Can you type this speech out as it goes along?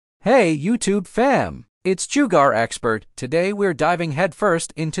Hey YouTube fam! It's Jugaar Expert. Today we're diving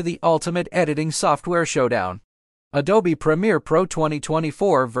headfirst into the ultimate editing software showdown. Adobe Premiere Pro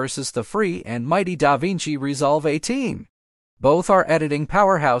 2024 versus the free and mighty DaVinci Resolve 18. Both are editing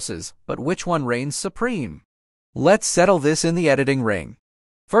powerhouses, but which one reigns supreme? Let's settle this in the editing ring.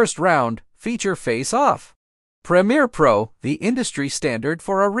 First round, feature face-off. Premiere Pro, the industry standard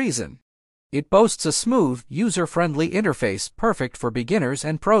for a reason. It boasts a smooth, user-friendly interface perfect for beginners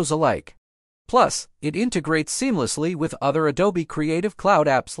and pros alike. Plus, it integrates seamlessly with other Adobe Creative Cloud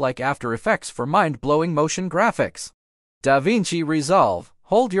apps like After Effects for mind-blowing motion graphics. DaVinci Resolve,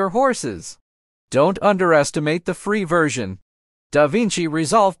 hold your horses. Don't underestimate the free version. DaVinci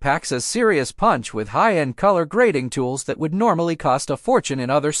Resolve packs a serious punch with high-end color grading tools that would normally cost a fortune in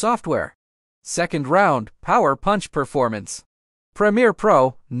other software. Second round, power punch performance. Premiere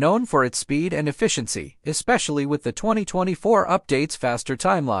Pro, known for its speed and efficiency, especially with the 2024 updates' faster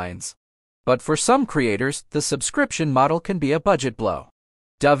timelines. But for some creators, the subscription model can be a budget blow.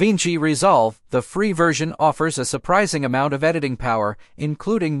 DaVinci Resolve, the free version, offers a surprising amount of editing power,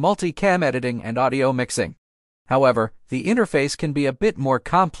 including multi-cam editing and audio mixing. However, the interface can be a bit more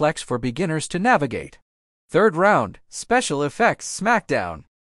complex for beginners to navigate. Third round, special effects smackdown.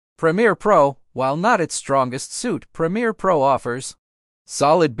 Premiere Pro, while not its strongest suit, Premiere Pro offers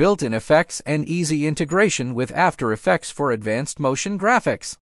solid built-in effects and easy integration with After Effects for advanced motion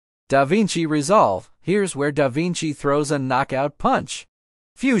graphics. DaVinci Resolve, here's where DaVinci throws a knockout punch.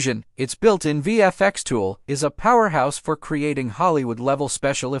 Fusion, its built-in VFX tool, is a powerhouse for creating Hollywood-level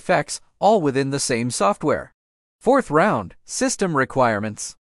special effects, all within the same software. Fourth round, system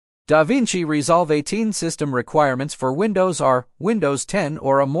requirements. DaVinci Resolve 18 system requirements for Windows are Windows 10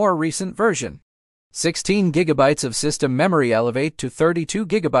 or a more recent version. 16 GB of system memory, elevate to 32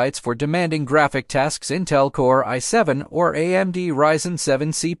 GB for demanding graphic tasks, Intel Core i7 or AMD Ryzen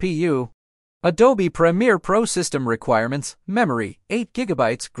 7 CPU. Adobe Premiere Pro system requirements, memory, 8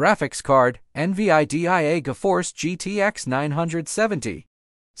 GB, graphics card, NVIDIA GeForce GTX 970.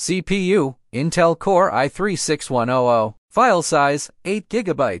 CPU, Intel Core i3 6100. File size, 8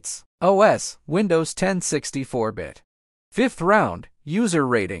 GB. OS, Windows 10 64-bit. Fifth round, user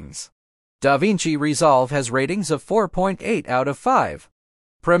ratings. DaVinci Resolve has ratings of 4.8 out of 5.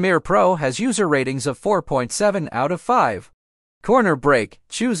 Premiere Pro has user ratings of 4.7 out of 5. Corner break,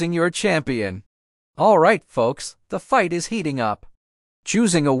 choosing your champion. Alright folks, the fight is heating up.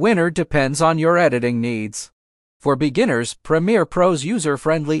 Choosing a winner depends on your editing needs. For beginners, Premiere Pro's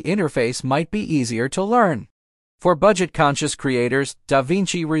user-friendly interface might be easier to learn. For budget-conscious creators,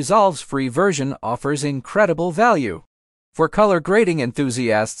 DaVinci Resolve's free version offers incredible value. For color grading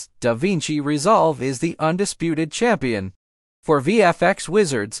enthusiasts, DaVinci Resolve is the undisputed champion. For VFX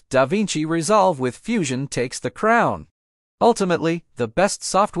wizards, DaVinci Resolve with Fusion takes the crown. Ultimately, the best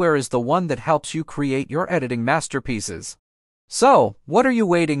software is the one that helps you create your editing masterpieces. So, what are you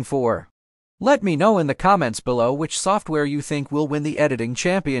waiting for? Let me know in the comments below which software you think will win the editing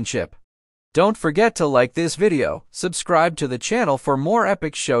championship. Don't forget to like this video, subscribe to the channel for more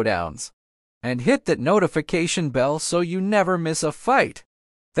epic showdowns, and hit that notification bell so you never miss a fight.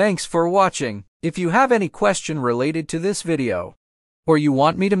 Thanks for watching. If you have any question related to this video, or you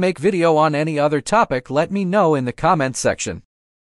want me to make video on any other topic, let me know in the comments section.